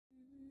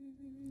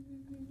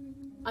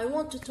I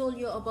want to tell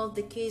you about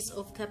the case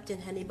of Captain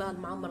Hannibal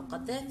Muammar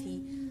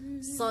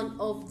Gaddafi, son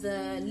of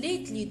the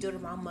late leader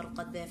Muammar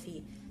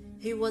Gaddafi.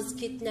 He was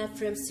kidnapped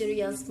from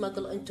Syria and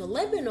smuggled into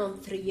Lebanon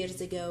 3 years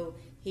ago.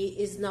 He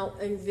is now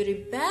in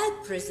very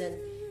bad prison.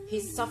 He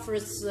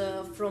suffers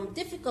from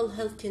difficult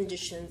health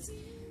conditions.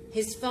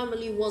 His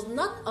family was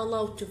not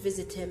allowed to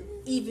visit him.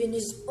 Even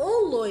his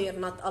own lawyer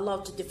not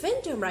allowed to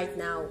defend him right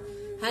now.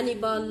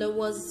 Hannibal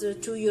was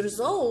 2 years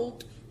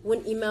old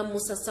when Imam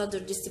Musa Sadr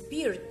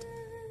disappeared.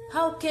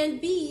 How can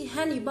be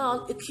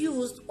Hannibal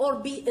accused or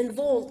be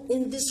involved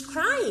in this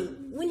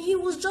crime when he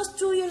was just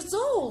 2 years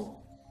old?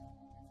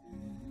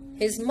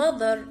 His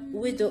mother,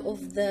 widow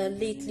of the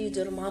late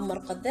leader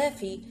Muammar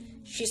Gaddafi,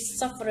 she's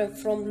suffering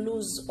from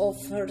loss of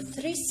her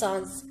 3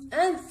 sons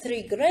and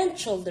 3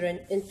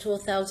 grandchildren in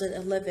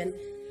 2011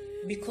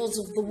 because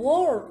of the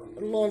war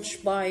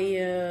launched by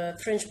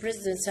French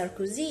President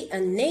Sarkozy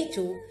and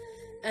NATO,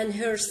 and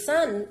her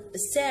son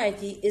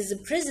Saadi is a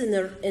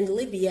prisoner in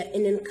Libya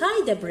in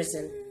Al-Qaeda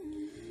prison.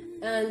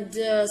 And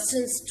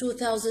since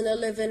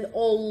 2011,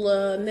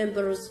 all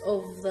members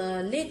of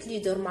the late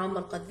leader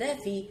Muammar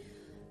Gaddafi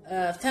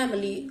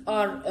family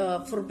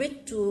are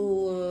forbidden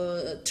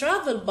to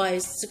travel by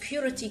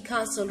Security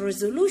Council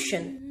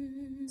resolution.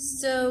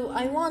 So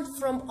I want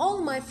from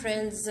all my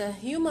friends,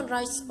 human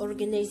rights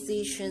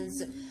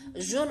organizations,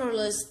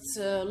 journalists,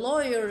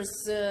 lawyers,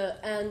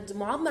 and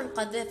Muammar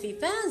Gaddafi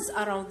fans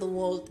around the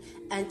world,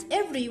 and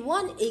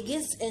everyone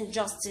against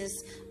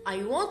injustice,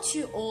 I want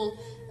you all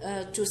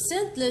to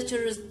send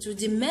letters to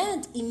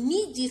demand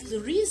immediate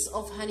release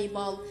of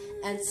Hannibal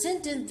and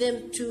sending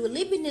them to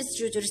Lebanese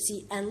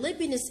judiciary and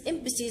Lebanese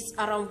embassies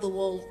around the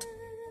world.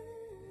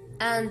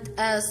 And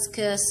ask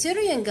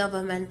Syrian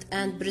government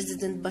and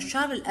President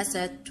Bashar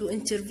al-Assad to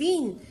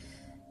intervene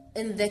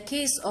in the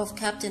case of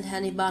Captain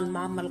Hannibal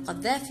Muammar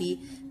Gaddafi,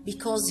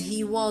 because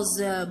he was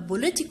a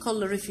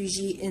political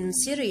refugee in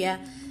Syria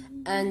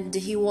and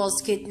he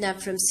was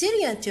kidnapped from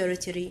Syrian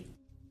territory.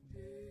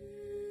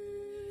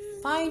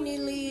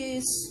 Finally,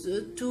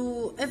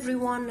 to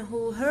everyone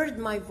who heard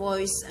my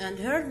voice and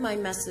heard my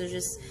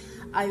messages,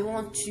 I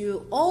want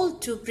you all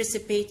to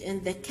participate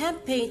in the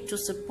campaign to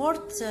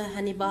support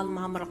Hannibal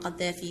Muammar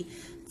Gaddafi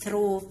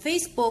through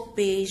Facebook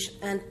page,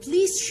 and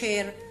please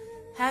share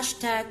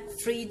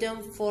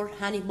 #Freedom for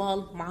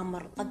Hannibal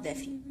Muammar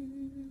Gaddafi.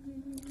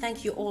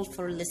 Thank you all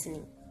for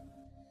listening.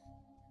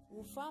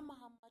 Wafa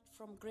Muhammad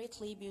from Great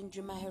Libyan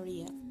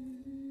Jamahiriya.